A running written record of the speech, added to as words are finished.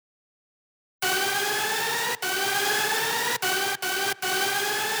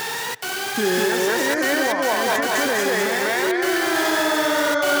We're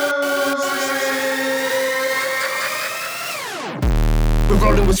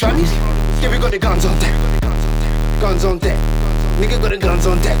rolling with Swabbies. Yeah, we got the guns on deck. Guns on deck. Nigga got the guns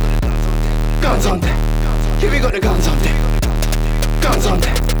on deck. Guns on deck. Yeah, we got the guns on deck. Guns on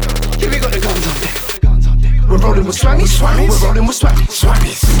deck. Yeah, we got the guns on deck. We're rolling with Swabbies. We're rolling with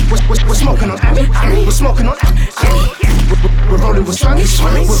Swabbies. We're smoking on Ammy. We're smoking on Ammy. We're rolling with Swabbies.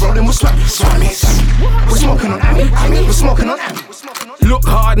 We're rolling with Swabbies. We're smoking on Ammy. We're smoking on Ammy. Look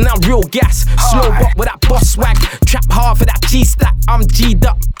hard and I'm real gas. Slow up with that boss swag. Trap hard for that cheese stack. I'm G'd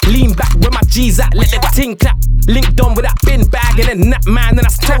up. Lean back where my G's at. Let the ting clap. Linked on with that bin bag. And then that man, and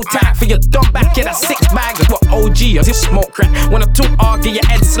that's toe tag for your dumb back. Yeah, that's 6 bag. What OG or this smoke crack? When I talk argue, your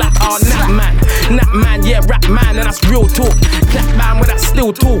head slap. Oh, Nat man, yeah, rap man. And that's real talk. Clap man with that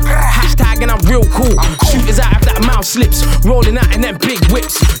still talk. Hashtag and I'm real cool. Shooters out if that mouth slips. Rolling out in them big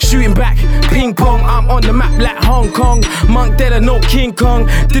whips. Shooting back. Ping pong. I'm on the map like Hong Kong. Monk dead and no King Kong.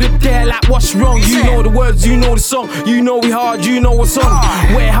 Did it there like what's wrong? You know the words, you know the song. You know we hard, you know what's on.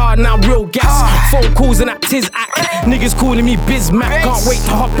 We're hard now, real gas. Phone calls and that tiz act. Niggas calling me Bismack. Can't wait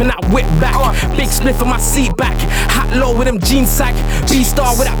to hop in that whip back. Big spliff on my seat back. Hat low with them jeans sack.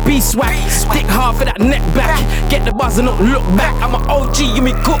 B-star with that B-swag. Dick hard for that neck back. Get the buzz and not look back. I'm an OG, you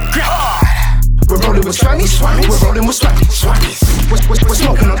me cook crack. We're rolling with Swabbies. We're rolling with Swabbies. We're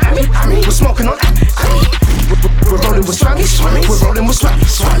smoking on Ammy. We're smoking on Ammy. We're rolling with Swabbies. We're rolling with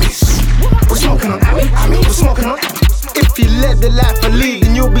Swabbies. We're smoking on Ammy. We're smoking on Ammy. If you led the life I lead,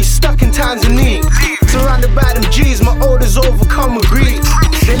 then you'll be stuck in times of need. Surrounded by them G's, my orders overcome with greed.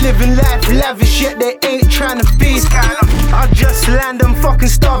 They living life lavish, yet they ain't trying to feed. I just land, I'm fucking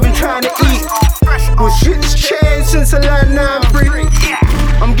starving, trying to eat. Well, shit's changed since I learned now I'm free.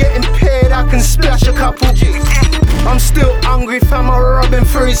 I'm getting paid, I can splash a couple. I'm still hungry, fam, I'm robbing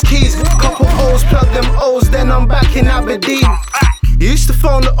for his keys. Couple O's, plug them O's, then I'm back in Aberdeen. Used to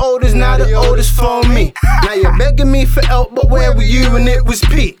phone the oldest, now the oldest phone me. Now you're begging me for help, but where were you when it was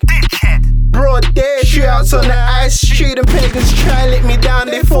peak? Broad day, shootouts on the ice street, and pagans try to let me down.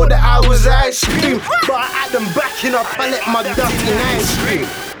 They thought that I was ice cream, but I had them backing up. I let my dirty nine scream.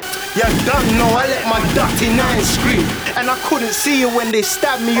 You don't know, I let my dirty nine scream. And I couldn't see you when they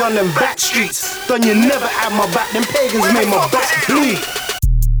stabbed me on them back streets. Done you never had my back, them pagans made my back bleed.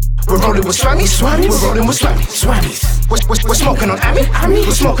 We're rolling with Swabbies. We're rolling with Swabbies. We're smoking on Ammy.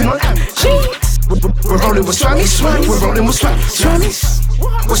 We're smoking on Ammy. We're rolling with Swabbies. We're rolling with Swabbies.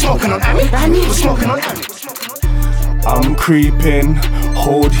 We're smoking on Ammy. We're smoking on Ammy. I'm creeping,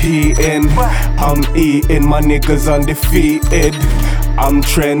 hold heat in. I'm eating, my niggas undefeated. I'm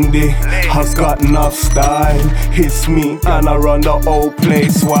trendy, has got enough style. It's me and I run the whole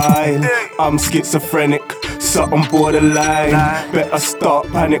place wild. I'm schizophrenic, something borderline. Better start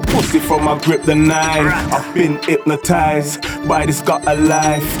panic, pussy from my grip the 9. I've been hypnotized by this got a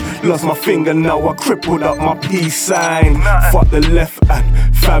life. Lost my finger, now I crippled up my peace sign. Fuck the left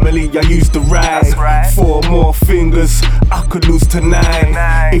hand, family, I use the right. 4 more fingers, I could lose to 9.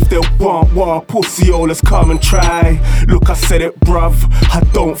 If they want war, pussy, oh, let's come and try. Look, I said it, bruv, I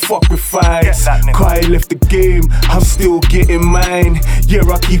don't fuck with fights. Cause I left the game, I'm still getting mine. Yeah,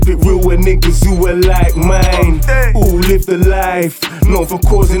 I keep it real with niggas who are like mine. Who live the life, known for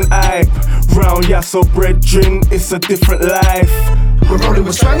causing hype. Round yasso brethren, it's a different life. We're rolling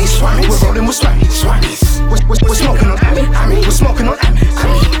with Swabbies. We're rolling with Swabbies. We're smoking on Ammy. We're smoking on Ammy.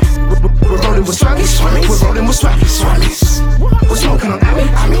 We're rolling with Swabbies. We're rolling with Swabbies. We're smoking on Ammy.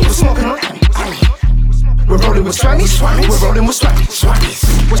 We're smoking on Ammy. We're rolling with Swabbies. We're rolling with Swabbies.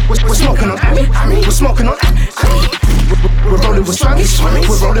 We're smoking on Ammy. We're smoking on Ammy. We're rolling with Swabbies.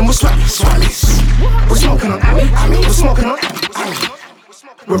 We're rolling with Swabbies. We're smoking on Ammy. We're smoking on Ammy.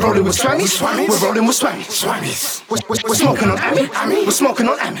 We're rolling with Swabbies. We're rolling with Swabbies. We're smoking on Ammy. We're smoking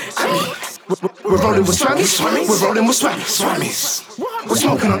on Ammy. We're rolling with Swabbies. We're rolling with Swabbies. We're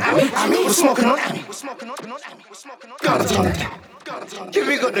smoking on Ammy. We're smoking on Ammy. Guns on deck. Here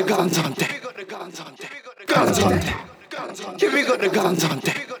we got the guns on deck. Guns on deck. Here we got the guns on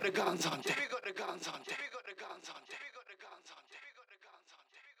deck.